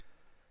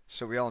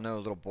So we all know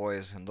little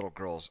boys and little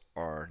girls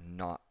are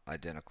not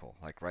identical.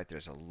 Like, right,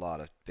 there's a lot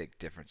of big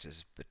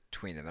differences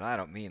between them. And I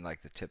don't mean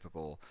like the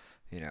typical,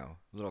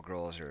 little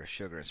girls are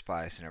sugar and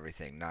spice and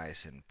everything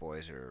nice, and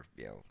boys are,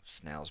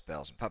 snails,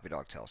 bells, and puppy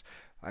dog tails.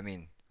 I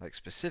mean, like,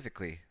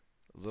 specifically,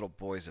 little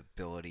boys'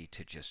 ability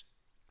to just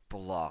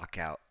block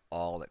out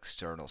all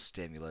external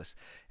stimulus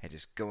and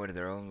just go into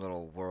their own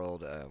little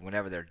world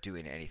whenever they're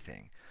doing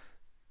anything,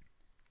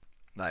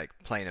 like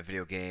playing a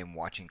video game,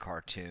 watching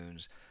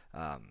cartoons,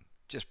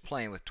 just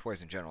playing with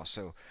toys in general.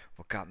 So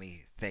what got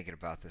me thinking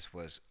about this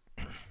was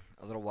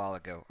a little while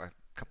ago, a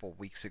couple of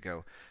weeks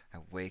ago, I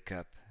wake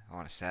up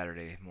on a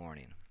Saturday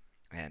morning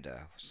and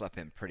slept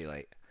in pretty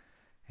late.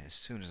 And as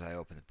soon as I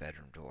open the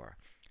bedroom door,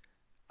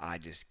 I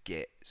just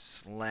get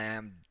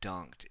slam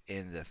dunked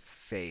in the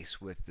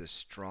face with the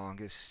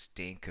strongest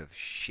stink of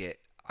shit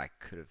I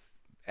could have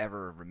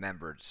ever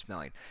remembered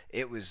smelling.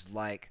 It was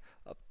like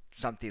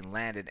something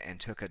landed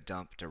and took a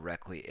dump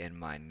directly in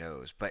my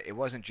nose. But it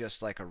wasn't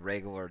just like a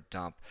regular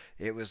dump,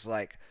 it was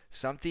like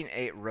something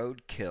ate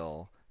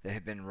roadkill that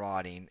had been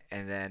rotting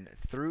and then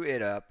threw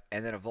it up,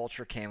 and then a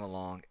vulture came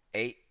along,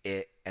 ate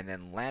it, and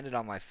then landed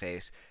on my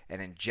face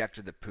and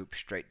injected the poop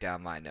straight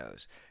down my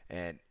nose.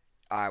 And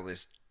I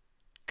was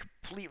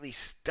completely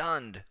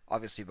stunned,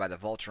 obviously, by the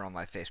vulture on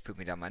my face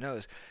pooping down my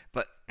nose,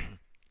 but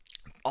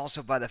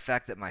also by the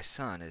fact that my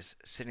son is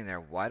sitting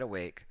there wide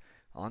awake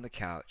on the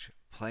couch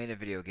playing a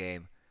video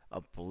game,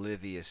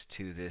 oblivious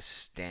to this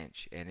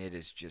stench, and it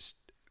is just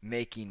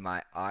making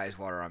my eyes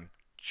water. I'm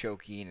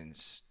choking and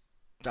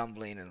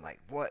stumbling and like,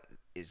 what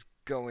is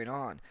going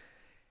on?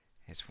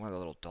 It's one of the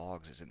little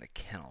dogs is in the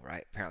kennel,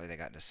 right? Apparently they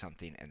got into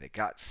something and they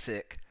got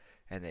sick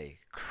and they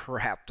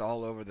crapped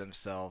all over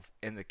themselves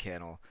in the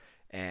kennel,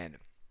 and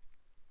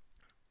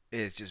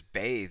is just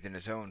bathed in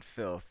his own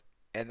filth,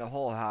 and the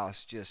whole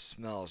house just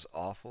smells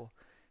awful.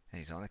 And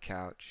he's on the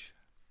couch,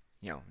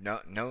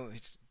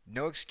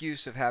 no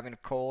excuse of having a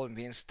cold and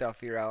being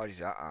stuffy or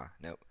allergies.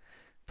 Nope,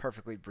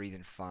 perfectly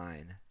breathing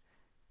fine,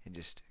 and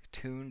just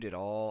tuned it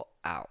all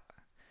out.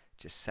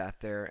 Just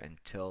sat there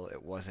until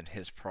it wasn't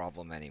his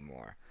problem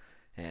anymore.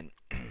 And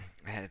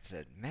I had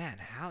said, man,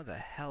 how the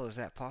hell is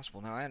that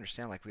possible? Now I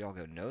understand, like, we all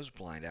go nose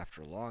blind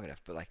after long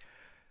enough, but like,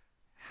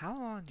 how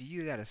long do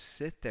you gotta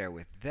sit there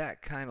with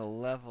that kind of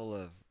level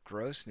of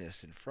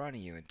grossness in front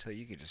of you until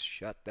you can just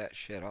shut that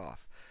shit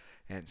off?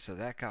 And so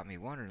that got me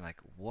wondering, like,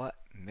 what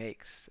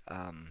makes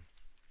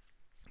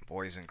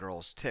boys and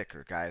girls tick,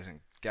 or guys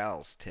and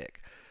gals tick?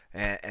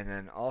 And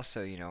then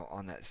also,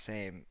 on that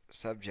same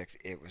subject,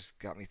 it was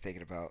got me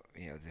thinking about,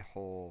 the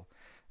whole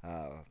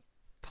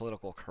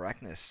political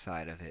correctness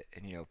side of it.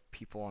 And,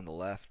 people on the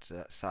left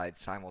side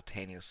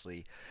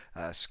simultaneously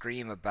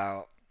scream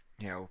about,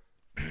 you know,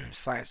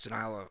 science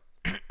denial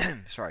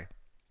sorry,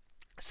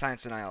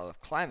 science denial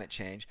of climate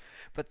change,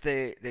 but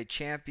they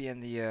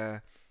champion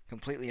the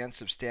completely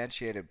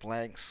unsubstantiated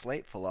blank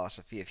slate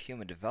philosophy of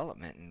human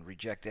development and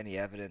reject any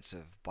evidence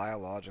of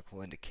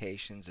biological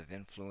indications of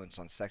influence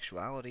on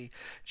sexuality,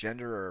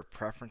 gender, or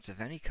preference of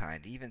any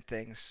kind, even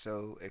things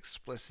so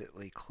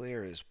explicitly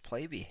clear as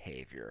play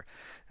behavior.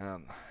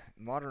 Um,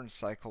 modern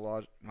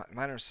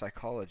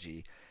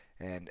psychology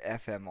and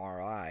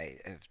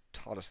fMRI have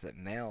taught us that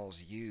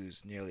males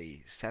use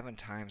nearly 7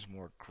 times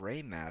more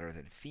gray matter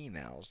than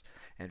females,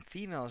 and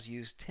females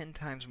use 10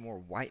 times more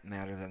white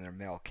matter than their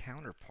male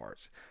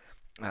counterparts.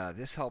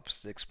 This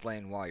helps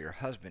explain why your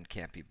husband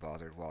can't be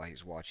bothered while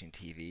he's watching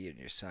TV, and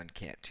your son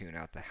can't tune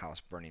out the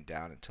house burning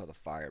down until the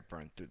fire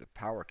burned through the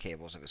power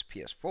cables of his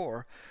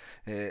PS4.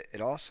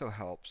 It also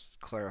helps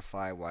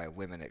clarify why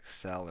women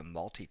excel in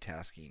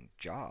multitasking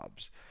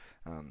jobs,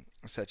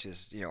 such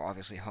as,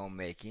 obviously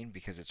homemaking,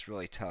 because it's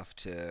really tough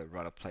to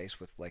run a place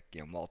with, like,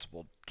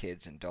 multiple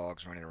kids and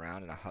dogs running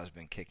around, and a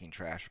husband kicking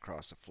trash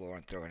across the floor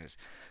and throwing his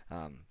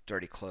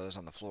dirty clothes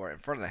on the floor in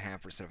front of the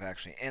hamper instead of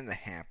actually in the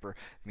hamper.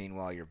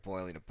 Meanwhile, you're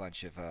boiling a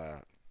bunch of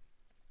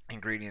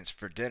ingredients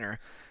for dinner,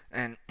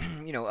 and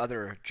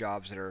other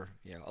jobs that are,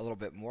 a little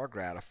bit more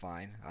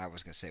gratifying. I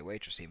was going to say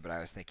waitressing, but I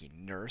was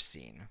thinking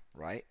nursing,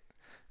 right?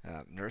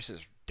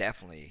 Nurses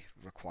definitely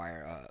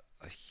require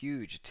a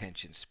huge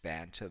attention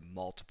span to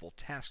multiple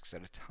tasks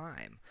at a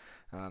time.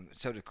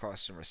 So do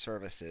customer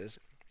services,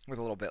 with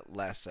a little bit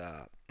less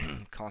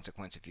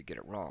consequence if you get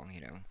it wrong,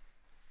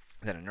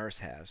 than a nurse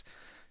has.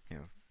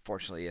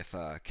 Fortunately, if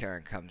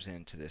Karen comes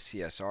into the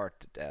CSR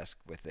desk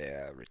with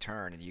a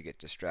return and you get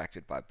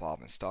distracted by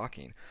Bob and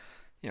Stalking,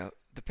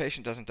 the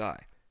patient doesn't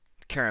die.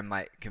 Karen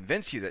might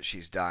convince you that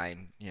she's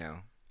dying,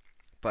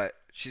 but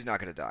she's not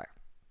going to die.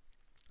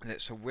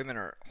 So women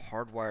are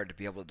hardwired to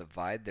be able to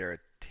divide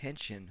their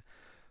attention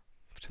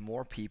to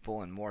more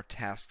people and more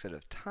tasks at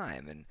a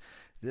time. And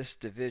this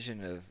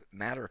division of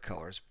matter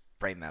colors,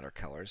 brain matter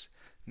colors,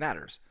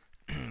 matters.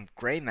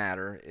 Gray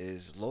matter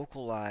is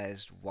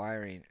localized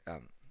wiring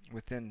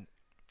within.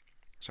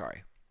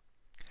 Sorry.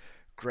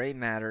 Gray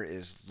matter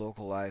is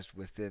localized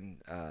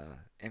within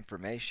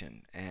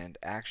information and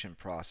action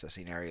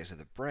processing areas of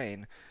the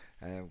brain.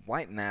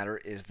 White matter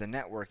is the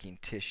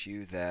networking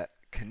tissue that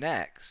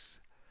connects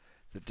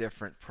the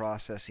different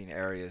processing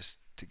areas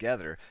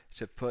together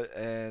to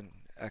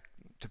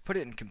to put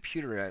it in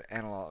computer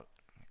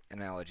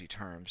analogy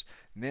terms.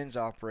 Men's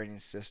operating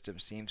system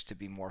seems to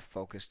be more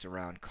focused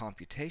around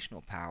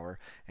computational power,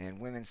 and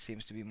women's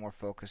seems to be more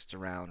focused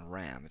around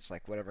RAM. It's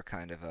like whatever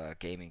kind of a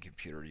gaming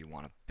computer you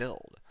want to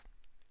build.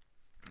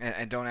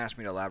 And don't ask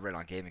me to elaborate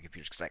on gaming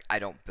computers because I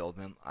don't build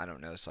them. I don't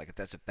know. So like if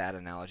that's a bad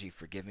analogy,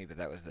 forgive me, but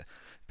that was the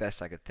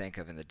best I could think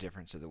of in the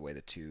difference of the way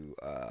the two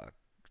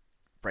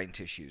brain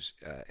tissues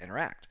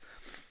interact.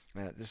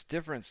 This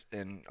difference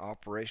in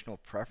operational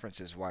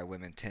preference is why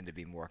women tend to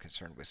be more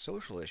concerned with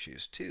social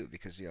issues too,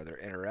 because they're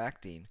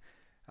interacting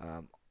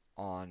um,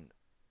 on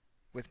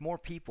with more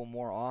people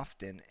more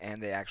often,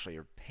 and they actually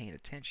are paying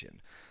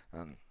attention.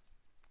 Um,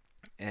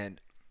 and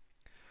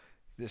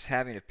this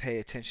having to pay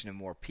attention to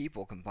more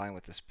people, combined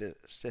with the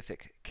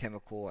specific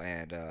chemical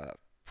and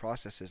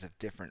processes of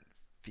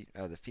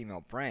the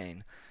female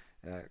brain,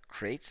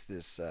 creates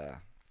this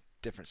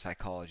different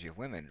psychology of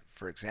women.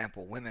 For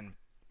example, women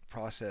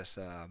process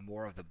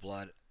more of the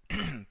blood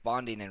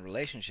bonding and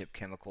relationship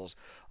chemicals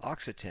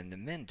oxytocin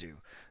than men do.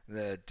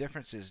 The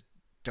differences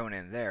don't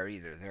end there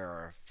either. There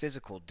are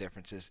physical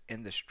differences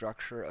in the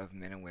structure of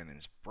men and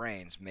women's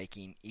brains,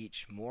 making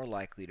each more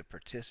likely to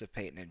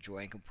participate in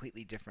enjoying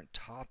completely different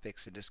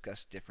topics and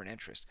discuss different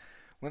interests.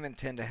 Women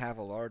tend to have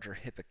a larger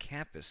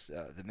hippocampus,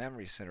 the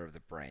memory center of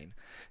the brain,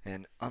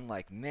 and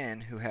unlike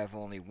men who have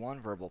only one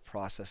verbal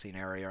processing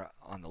area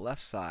on the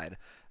left side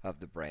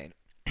of the brain,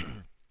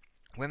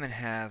 women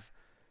have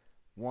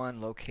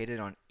one located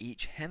on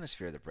each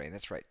hemisphere of the brain.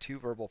 That's right, two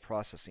verbal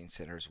processing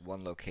centers,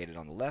 one located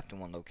on the left and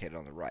one located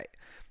on the right.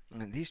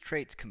 And these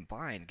traits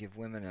combined give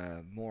women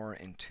a more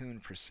in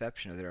tune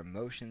perception of their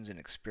emotions and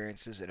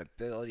experiences and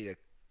ability to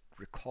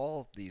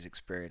recall these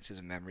experiences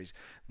and memories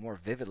more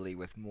vividly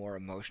with more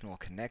emotional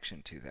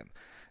connection to them.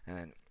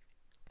 And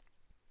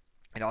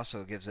it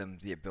also gives them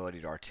the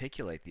ability to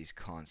articulate these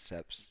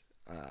concepts,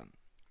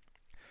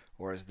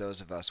 or as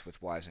those of us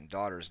with wives and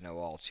daughters know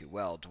all too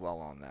well, dwell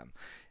on them.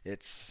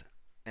 It's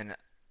and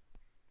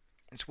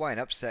it's why an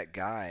upset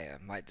guy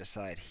might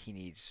decide he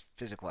needs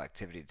physical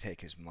activity to take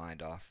his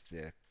mind off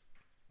the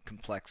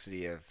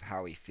complexity of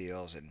how he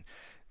feels, and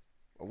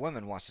a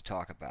woman wants to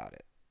talk about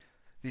it.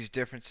 These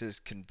differences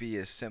can be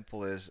as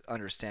simple as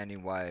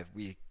understanding why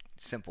we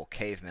simple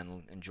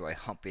cavemen enjoy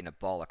humping a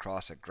ball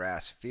across a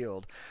grass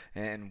field,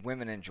 and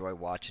women enjoy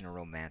watching a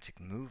romantic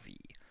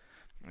movie.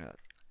 Uh,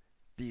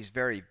 these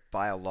very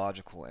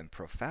biological and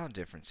profound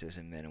differences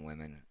in men and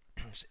women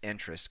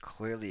interests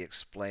clearly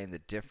explain the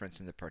difference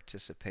in the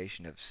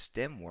participation of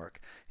STEM work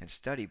and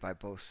study by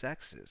both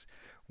sexes.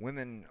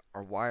 Women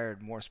are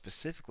wired more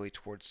specifically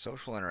towards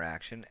social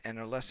interaction and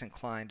are less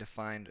inclined to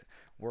find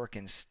work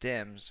in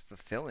STEMs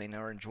fulfilling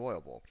or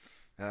enjoyable.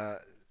 Uh,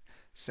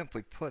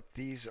 Simply put,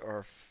 there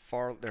are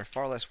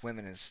far less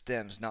women in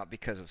STEMs not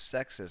because of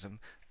sexism,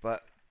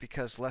 but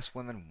because less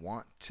women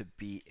want to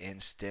be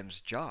in STEM's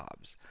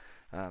jobs.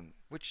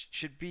 Which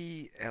should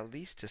be, at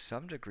least to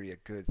some degree, a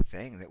good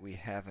thing that we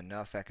have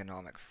enough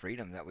economic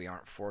freedom that we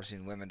aren't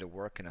forcing women to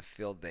work in a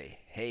field they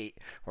hate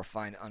or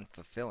find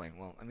unfulfilling.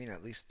 Well, I mean,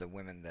 at least the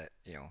women that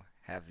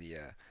have the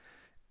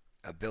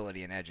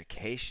ability and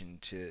education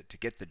to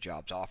get the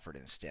jobs offered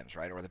in STEMs,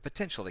 right, or the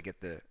potential to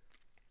get the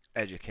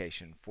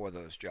education for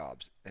those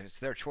jobs, and it's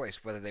their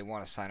choice whether they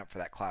want to sign up for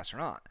that class or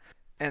not.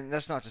 And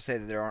that's not to say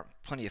that there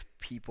aren't plenty of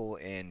people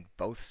in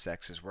both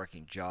sexes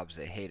working jobs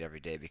they hate every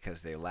day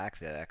because they lack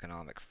that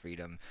economic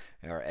freedom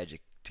or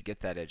to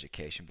get that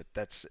education, but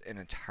that's an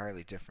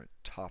entirely different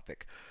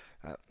topic.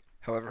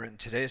 However, in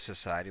today's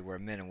society where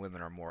men and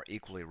women are more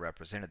equally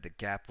represented, the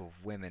gap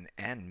of women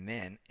and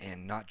men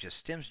in not just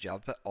STEM's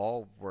jobs but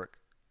all work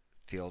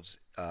fields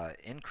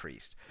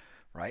increased,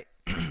 right?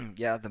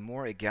 Yeah, the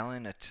more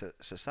egalitarian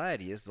a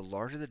society is, the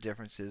larger the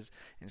differences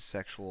in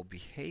sexual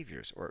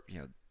behaviors, or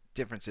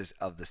differences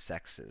of the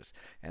sexes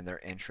and their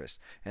interests.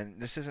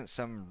 And this isn't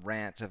some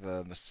rant of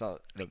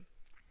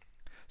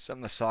some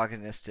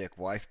misogynistic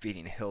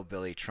wife-beating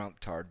hillbilly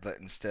Trump tard, but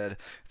instead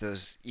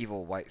those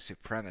evil white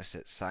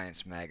supremacists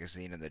Science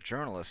magazine and the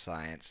Journal of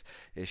Science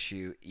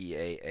issue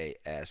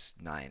EAAS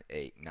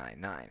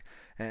 9899.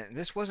 And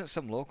this wasn't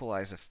some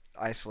localized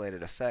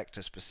isolated effect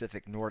to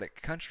specific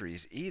Nordic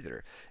countries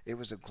either. It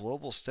was a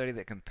global study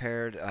that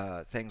compared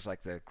things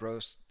like the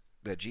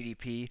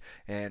GDP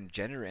and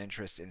gender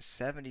interest in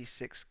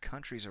 76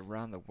 countries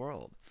around the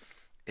world.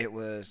 It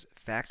was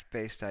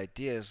fact-based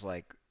ideas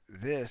like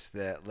this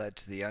that led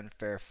to the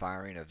unfair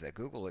firing of the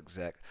Google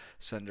exec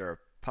Sundar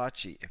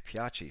Pichai,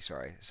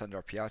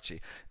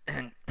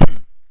 and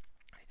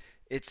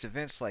it's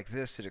events like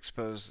this that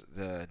expose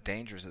the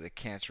dangers of the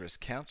cancerous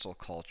council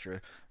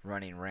culture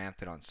running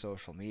rampant on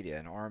social media.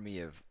 An army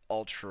of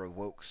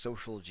ultra-woke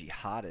social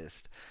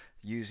jihadists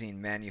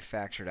using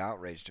manufactured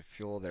outrage to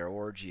fuel their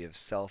orgy of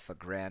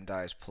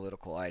self-aggrandized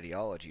political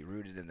ideology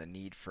rooted in the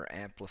need for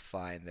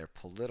amplifying their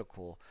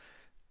political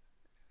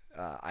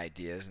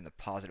ideas and the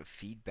positive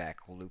feedback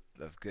loop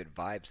of good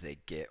vibes they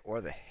get, or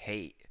the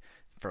hate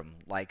from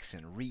likes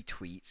and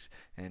retweets,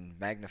 and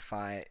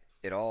magnify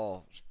it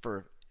all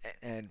for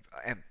and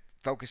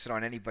focus it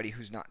on anybody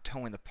who's not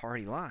towing the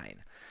party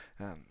line.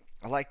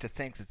 I like to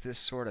think that this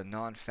sort of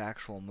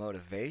non-factual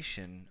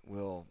motivation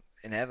will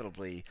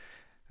inevitably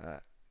uh,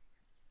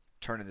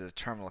 turn into the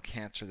terminal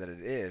cancer that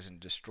it is and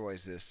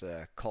destroys this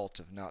cult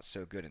of not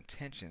so good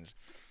intentions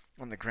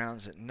on the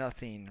grounds that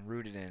nothing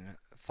rooted in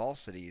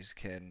falsities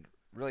can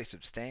really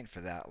sustain for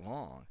that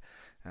long.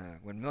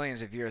 When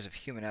millions of years of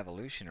human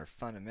evolution are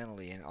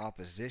fundamentally in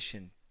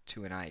opposition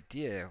to an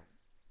idea,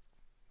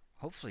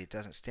 hopefully it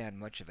doesn't stand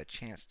much of a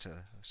chance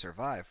to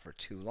survive for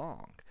too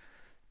long.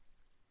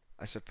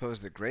 I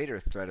suppose the greater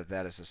threat of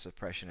that is the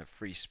suppression of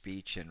free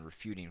speech and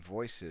refuting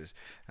voices.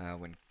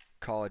 When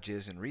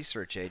colleges and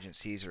research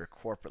agencies are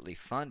corporately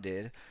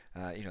funded,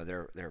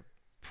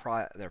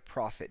 they're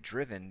profit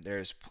driven.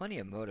 There's plenty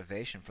of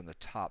motivation from the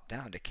top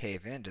down to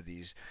cave into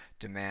these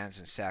demands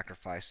and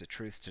sacrifice the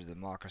truth to the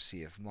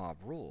democracy of mob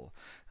rule.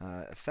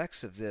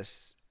 Effects of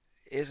this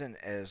isn't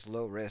as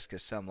low risk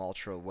as some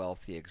ultra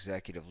wealthy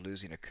executive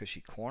losing a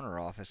cushy corner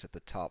office at the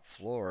top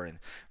floor and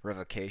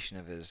revocation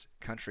of his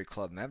country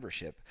club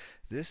membership.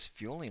 This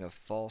fueling of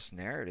false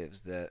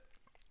narratives that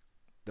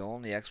the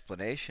only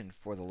explanation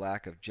for the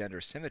lack of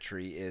gender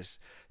symmetry is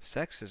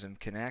sexism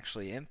can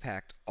actually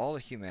impact all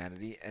of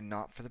humanity and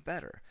not for the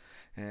better.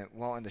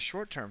 While in the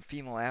short term,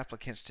 female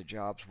applicants to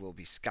jobs will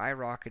be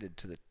skyrocketed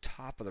to the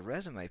top of the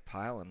resume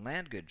pile and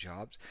land good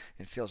jobs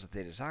in fields that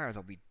they desire,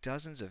 there'll be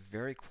dozens of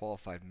very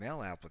qualified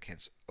male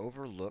applicants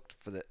overlooked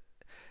for the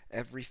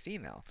every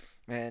female.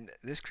 And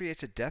this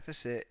creates a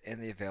deficit in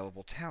the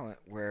available talent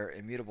where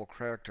immutable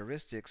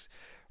characteristics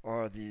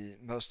are the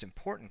most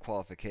important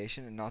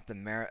qualification and not the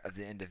merit of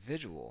the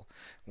individual,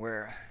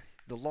 where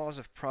the laws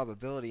of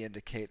probability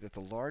indicate that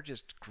the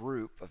largest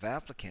group of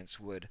applicants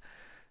would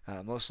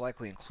most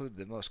likely include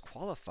the most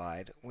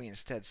qualified. We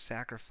instead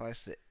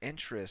sacrifice the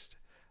interest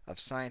of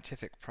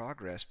scientific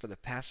progress for the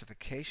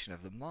pacification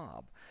of the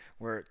mob,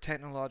 where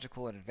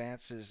technological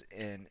advances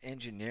in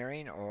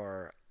engineering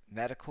or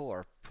medical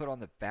are put on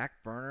the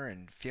back burner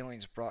and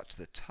feelings brought to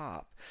the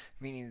top,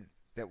 meaning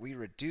that we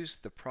reduce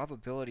the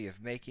probability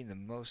of making the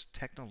most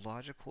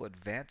technological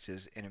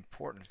advances in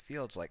important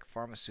fields like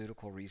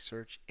pharmaceutical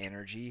research,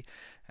 energy,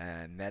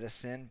 and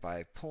medicine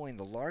by pulling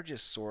the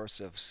largest source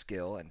of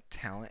skill and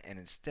talent and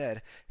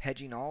instead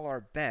hedging all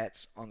our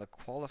bets on the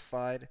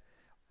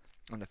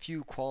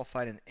few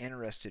qualified and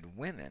interested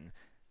women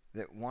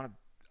that want to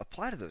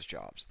apply to those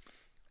jobs.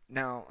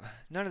 Now,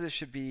 none of this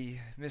should be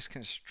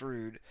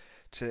misconstrued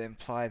to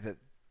imply that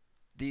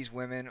these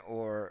women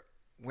or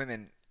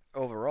women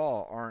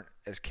overall aren't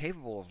as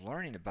capable of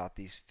learning about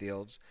these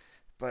fields,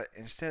 but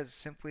instead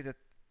simply that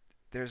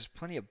there's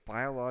plenty of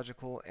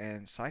biological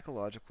and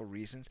psychological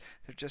reasons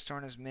there just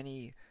aren't as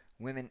many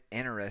women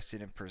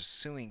interested in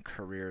pursuing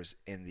careers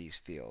in these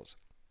fields.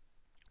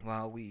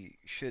 While we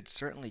should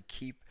certainly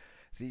keep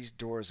these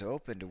doors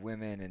open to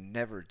women and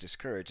never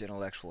discourage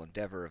intellectual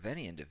endeavor of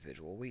any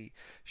individual, we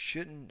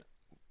shouldn't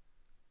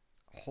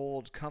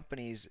hold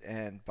companies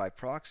and by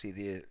proxy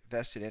the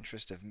vested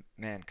interest of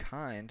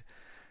mankind,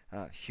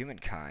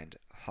 humankind,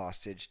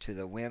 hostage to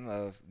the whim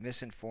of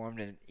misinformed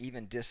and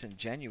even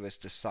disingenuous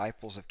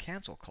disciples of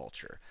cancel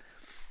culture.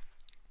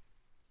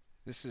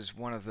 This is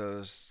one of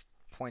those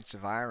points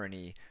of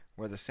irony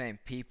where the same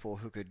people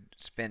who could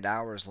spend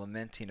hours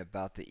lamenting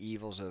about the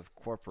evils of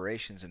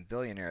corporations and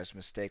billionaires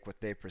mistake what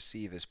they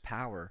perceive as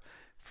power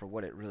for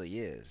what it really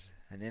is,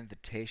 an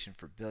invitation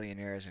for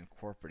billionaires and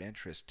corporate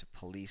interests to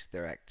police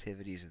their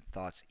activities and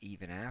thoughts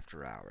even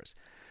after hours.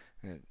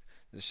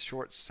 The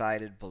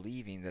short-sighted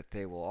believing that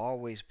they will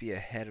always be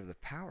ahead of the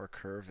power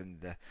curve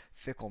and the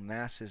fickle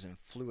masses and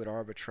fluid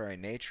arbitrary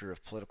nature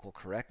of political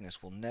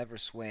correctness will never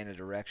sway in a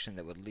direction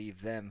that would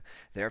leave them,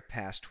 their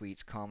past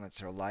tweets,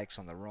 comments, or likes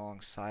on the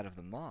wrong side of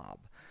the mob.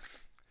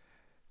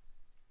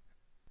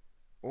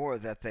 Or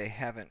that they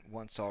haven't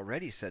once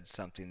already said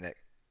something that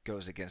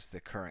goes against the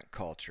current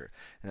culture,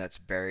 and that's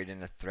buried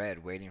in a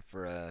thread waiting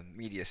for a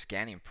media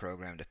scanning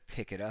program to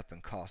pick it up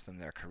and cost them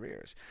their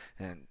careers.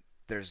 And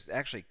there's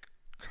actually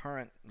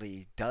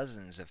currently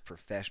dozens of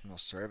professional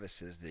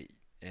services that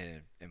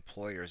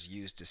employers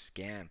use to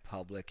scan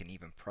public and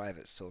even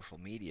private social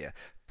media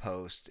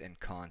posts and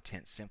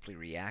content simply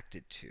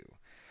reacted to.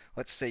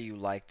 Let's say you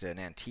liked an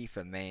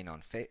Antifa meme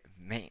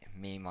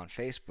on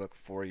Facebook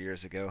 4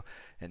 years ago,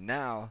 and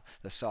now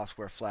the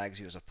software flags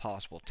you as a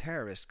possible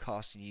terrorist,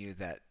 costing you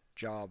that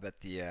job at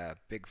the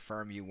big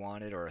firm you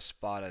wanted or a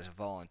spot as a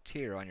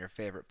volunteer on your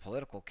favorite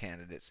political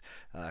candidate's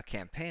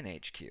campaign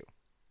HQ.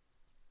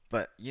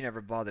 But you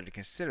never bothered to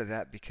consider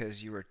that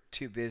because you were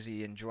too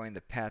busy enjoying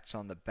the pats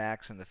on the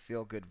backs and the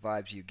feel-good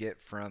vibes you get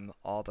from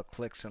all the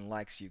clicks and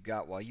likes you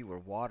got while you were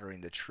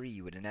watering the tree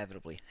you would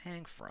inevitably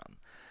hang from.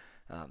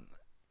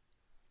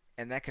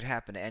 And that could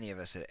happen to any of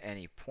us at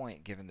any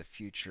point given the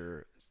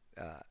future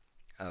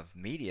of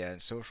media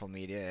and social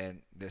media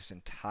and this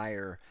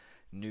entire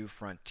new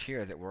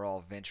frontier that we're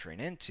all venturing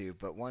into.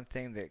 But one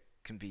thing that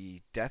can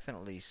be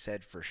definitely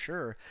said for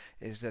sure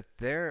is that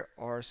there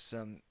are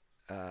some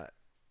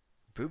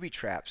booby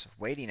traps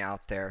waiting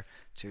out there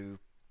to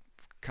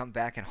come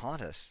back and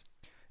haunt us.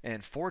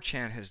 And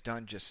 4chan has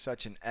done just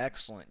such an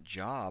excellent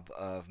job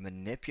of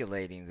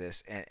manipulating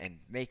this and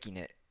making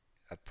it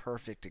a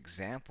perfect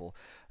example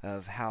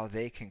of how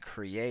they can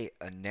create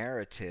a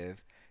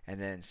narrative and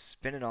then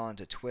spin it on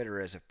to Twitter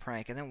as a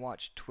prank, and then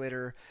watch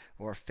Twitter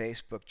or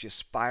Facebook just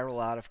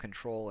spiral out of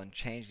control and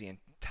change the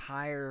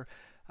entire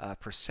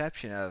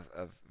perception of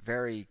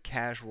very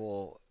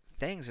casual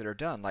things that are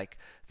done, like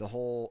the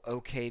whole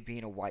OK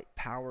being a white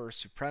power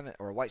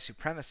or a white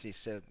supremacy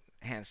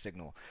hand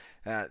signal.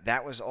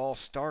 That was all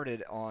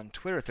started on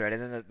Twitter thread,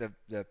 and then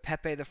the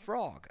Pepe the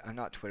Frog,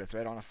 not Twitter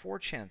thread, on a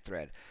 4chan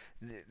thread.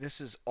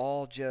 This is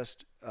all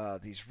just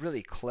these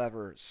really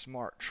clever,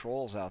 smart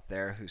trolls out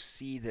there who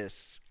see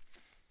this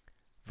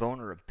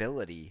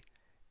vulnerability,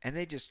 and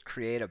they just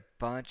create a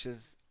bunch of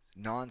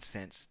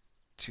nonsense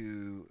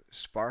to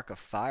spark a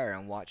fire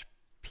and watch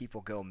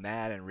people go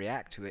mad and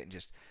react to it and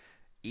just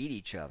eat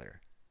each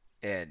other.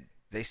 And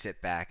they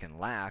sit back and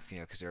laugh,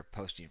 because they're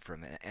posting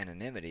from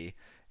anonymity,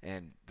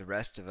 and the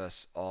rest of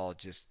us all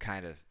just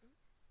kind of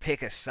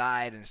pick a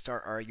side and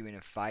start arguing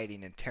and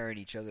fighting and tearing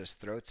each other's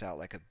throats out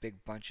like a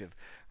big bunch of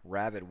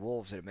rabid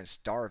wolves that have been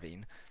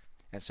starving,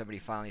 and somebody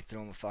finally threw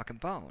them a fucking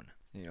bone.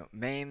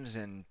 Memes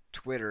and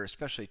Twitter,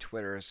 especially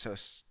Twitter, is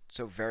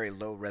so very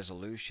low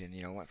resolution.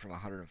 Went from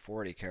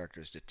 140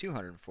 characters to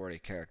 240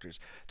 characters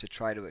to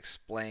try to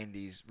explain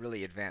these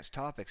really advanced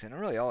topics, and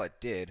really all it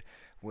did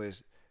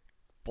was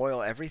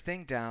boil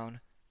everything down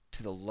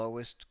to the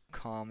lowest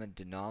common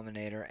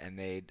denominator and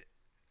made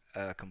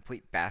a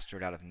complete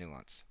bastard out of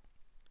nuance.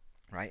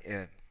 Right?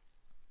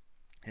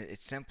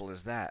 It's simple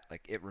as that.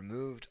 Like, it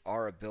removed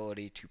our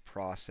ability to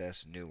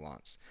process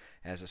nuance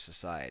as a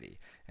society,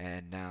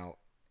 and now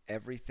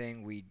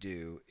everything we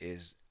do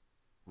is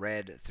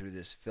read through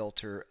this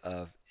filter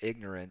of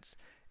ignorance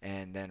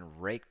and then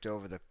raked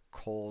over the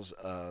coals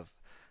of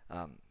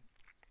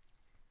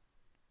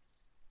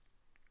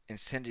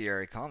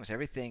incendiary comments.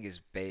 Everything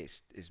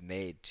is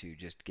made to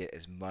just get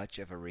as much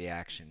of a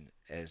reaction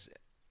as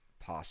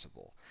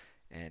possible,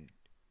 and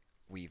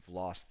we've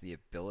lost the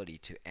ability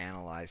to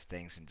analyze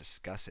things and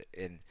discuss it,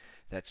 and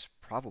that's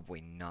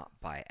probably not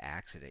by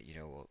accident.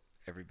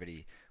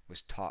 Everybody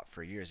was taught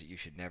for years that you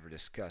should never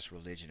discuss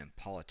religion and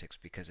politics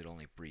because it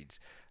only breeds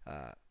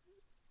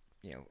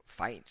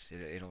fights.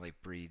 It only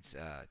breeds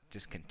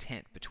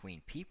discontent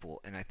between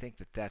people, and I think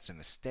that that's a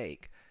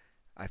mistake.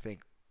 I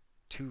think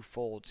two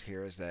folds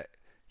here is that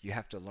you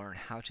have to learn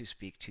how to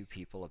speak to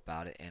people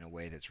about it in a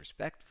way that's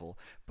respectful,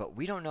 but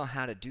we don't know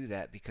how to do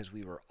that because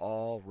we were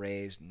all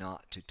raised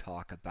not to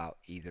talk about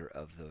either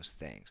of those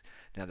things.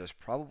 Now, there's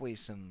probably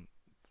some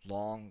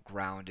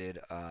long-grounded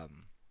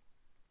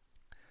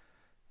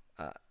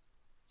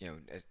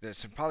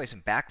there's probably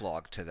some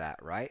backlog to that,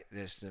 right?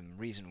 There's some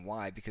reason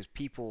why, because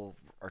people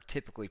are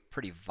typically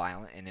pretty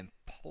violent and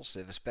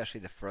impulsive, especially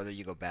the further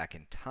you go back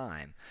in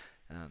time.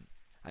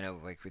 I know,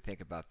 like, we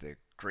think about the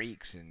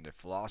Greeks and the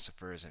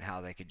philosophers and how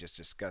they could just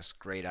discuss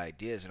great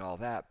ideas and all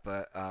that,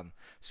 but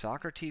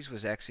Socrates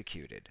was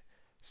executed,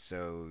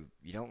 so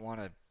you don't want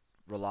to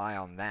rely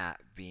on that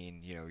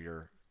being,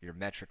 your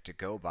metric to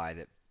go by.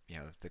 That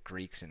the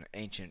Greeks and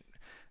ancient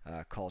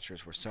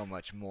cultures were so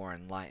much more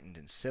enlightened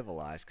and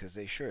civilized, because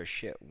they sure as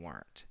shit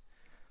weren't.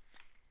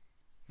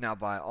 Now,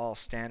 by all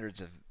standards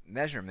of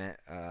measurement,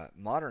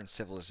 modern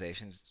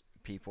civilizations,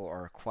 people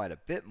are quite a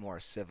bit more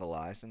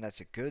civilized, and that's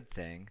a good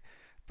thing,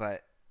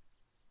 but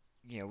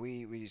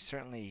we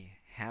certainly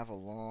have a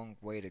long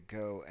way to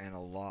go and a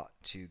lot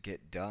to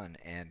get done,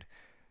 and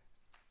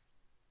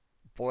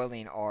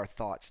boiling our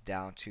thoughts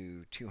down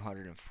to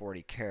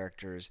 240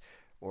 characters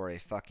or a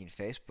fucking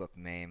Facebook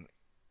meme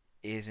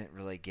isn't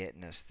really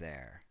getting us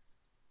there.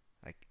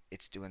 Like,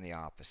 it's doing the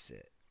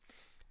opposite.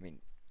 I mean,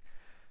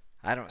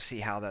 I don't see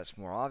how that's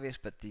more obvious,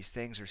 but these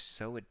things are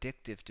so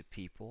addictive to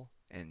people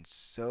and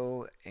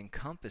so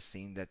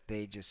encompassing that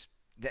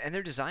and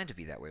they're designed to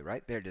be that way,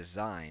 right? They're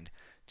designed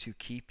to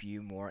keep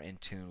you more in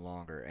tune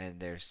longer, and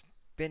they're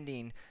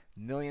spending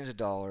millions of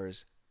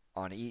dollars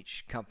on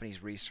each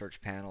company's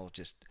research panel,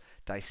 just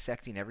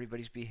dissecting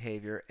everybody's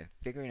behavior and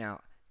figuring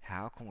out,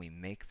 how can we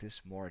make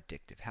this more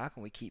addictive? How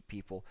can we keep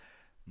people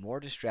more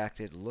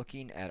distracted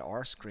looking at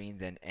our screen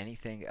than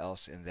anything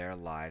else in their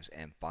lives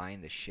and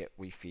buying the shit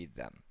we feed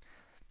them?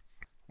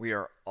 We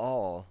are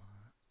all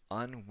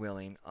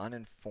unwilling,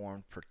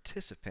 uninformed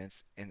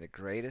participants in the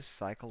greatest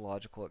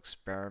psychological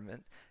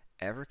experiment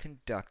ever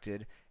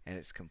conducted, and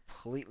it's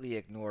completely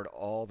ignored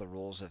all the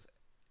rules of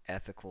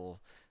ethical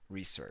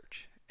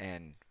research,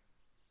 and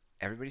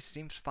everybody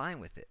seems fine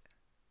with it,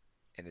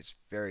 and it's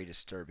very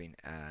disturbing,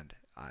 and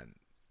I'm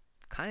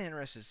kind of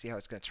interested to see how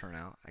it's going to turn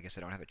out. I guess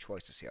I don't have a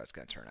choice to see how it's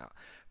going to turn out,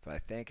 but I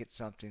think it's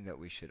something that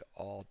we should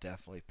all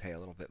definitely pay a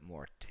little bit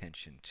more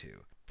attention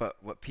to. But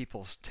what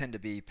people tend to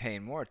be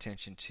paying more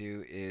attention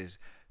to is,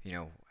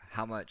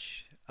 how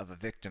much of a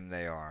victim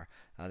they are.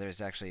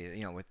 There's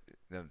actually, with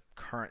the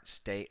current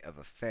state of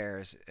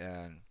affairs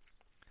and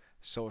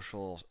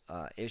social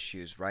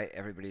issues, right?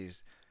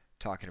 Everybody's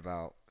talking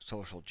about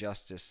social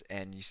justice,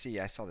 and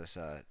I saw this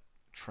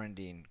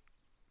trending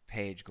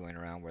page going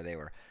around where they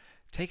were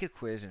take a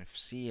quiz and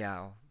see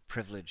how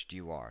privileged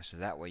you are. So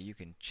that way you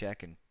can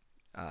check and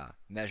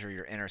measure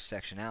your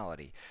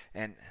intersectionality.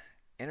 And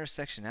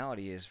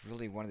intersectionality is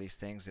really one of these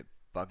things that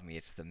bug me.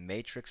 It's the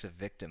matrix of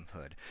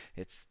victimhood.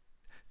 It's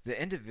the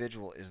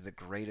individual is the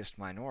greatest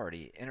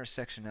minority.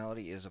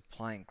 Intersectionality is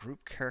applying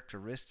group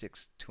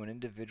characteristics to an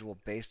individual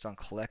based on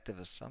collective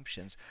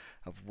assumptions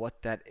of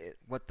what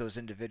those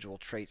individual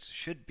traits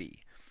should be,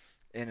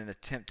 in an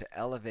attempt to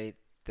elevate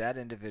that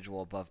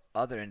individual above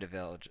other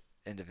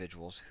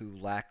individuals who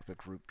lack the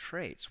group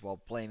traits,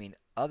 while blaming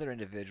other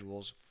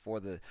individuals for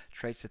the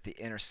traits that the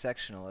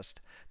intersectionalist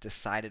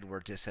decided were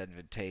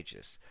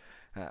disadvantageous.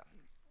 Uh,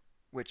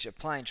 which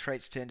applying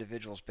traits to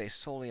individuals based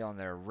solely on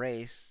their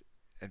race,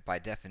 by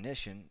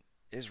definition,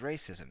 is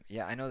racism.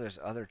 Yeah, I know there's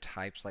other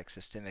types like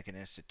systemic and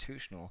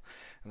institutional,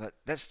 but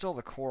that's still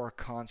the core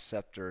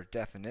concept or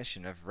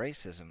definition of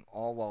racism,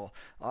 all while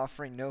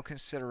offering no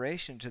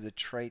consideration to the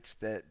traits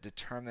that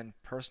determine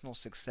personal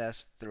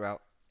success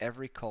throughout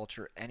every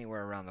culture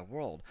anywhere around the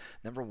world.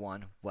 Number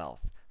one,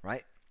 wealth,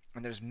 right?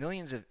 And there's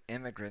millions of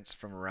immigrants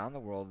from around the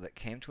world that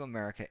came to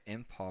America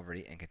in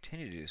poverty and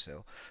continue to do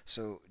so.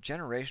 So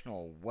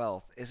generational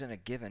wealth isn't a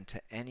given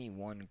to any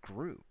one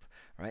group,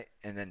 right?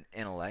 And then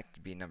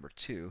intellect being number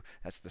two.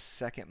 That's the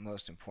second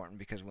most important,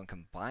 because when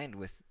combined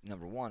with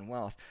number one,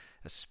 wealth,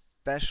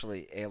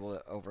 especially able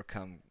to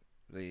overcome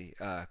the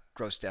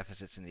gross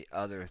deficits in the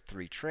other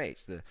three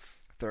traits. The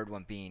third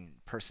one being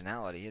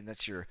personality, and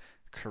that's your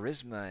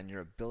charisma and your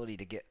ability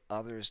to get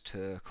others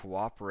to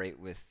cooperate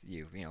with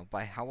you,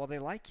 by how well they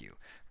like you,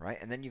 right?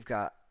 And then you've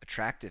got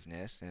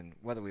attractiveness, and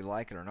whether we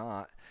like it or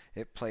not,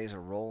 it plays a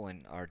role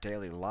in our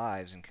daily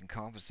lives and can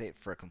compensate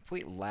for a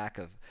complete lack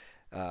of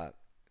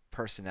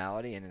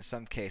personality, and in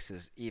some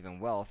cases even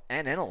wealth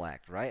and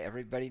intellect, right?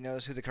 Everybody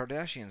knows who the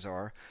Kardashians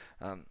are.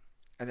 And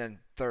then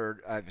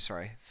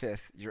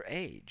fifth, your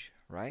age,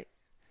 right?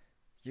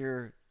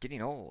 You're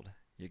getting old.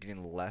 You're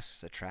getting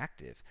less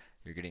attractive.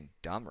 You're getting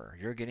dumber.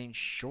 You're getting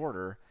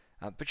shorter.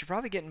 But you're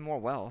probably getting more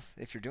wealth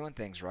if you're doing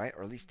things right,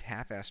 or at least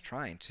half-ass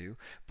trying to.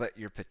 But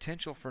your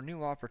potential for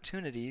new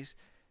opportunities,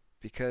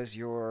 because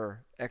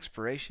your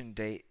expiration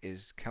date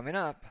is coming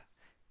up,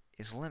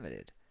 is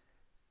limited.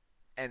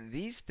 And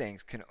these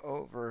things can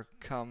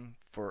overcome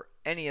for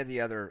any of the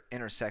other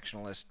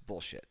intersectionalist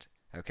bullshit.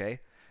 Okay?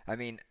 I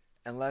mean,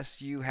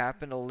 unless you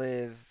happen to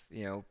live,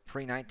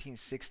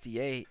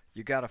 pre-1968,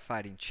 you got a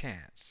fighting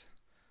chance.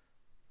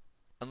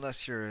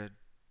 Unless you're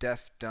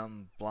deaf,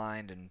 dumb,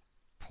 blind, and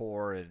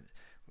poor, and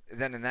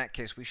then in that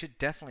case, we should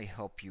definitely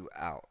help you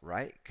out,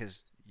 right?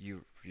 Because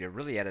you're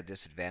really at a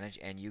disadvantage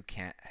and you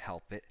can't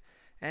help it.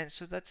 And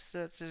so that's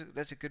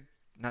a good,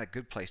 not a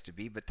good place to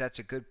be, but that's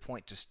a good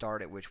point to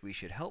start at which we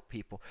should help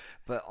people.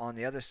 But on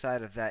the other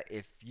side of that,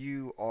 if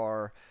you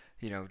are,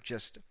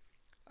 just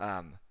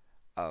a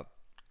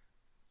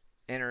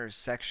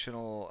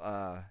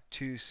intersectional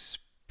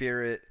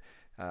two-spirit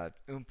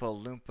Oompa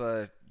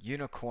Loompa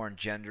unicorn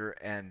gender,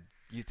 and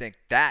you think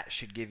that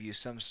should give you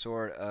some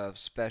sort of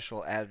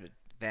special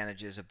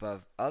advantages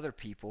above other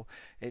people,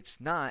 it's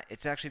not.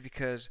 It's actually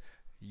because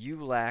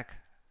you lack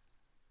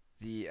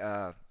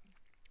the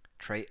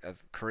trait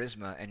of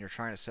charisma, and you're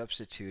trying to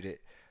substitute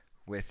it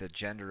with a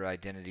gender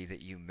identity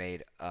that you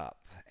made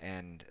up.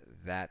 And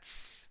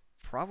that's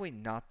probably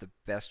not the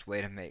best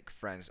way to make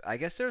friends. I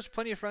guess there's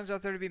plenty of friends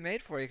out there to be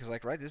made for you,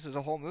 because, right, this is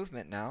a whole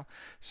movement now.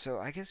 So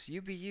I guess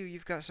you be you.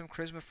 You've got some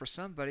charisma for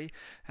somebody.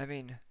 I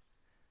mean,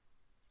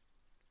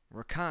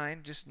 we're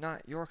kind, just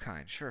not your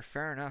kind. Sure,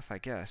 fair enough, I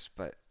guess.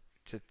 But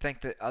to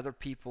think that other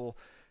people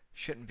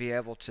shouldn't be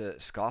able to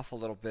scoff a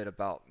little bit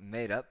about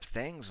made-up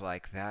things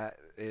like that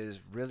is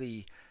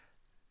really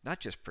not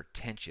just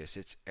pretentious,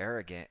 it's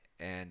arrogant,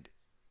 and,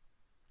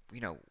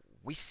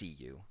 we see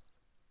you.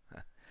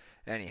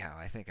 Anyhow,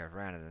 I think I've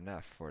ranted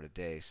enough for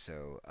today,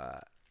 so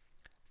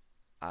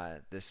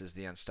this is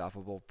the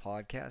Unstoppable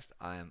Podcast.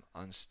 I'm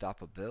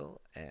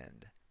Unstoppable,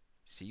 and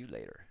see you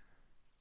later.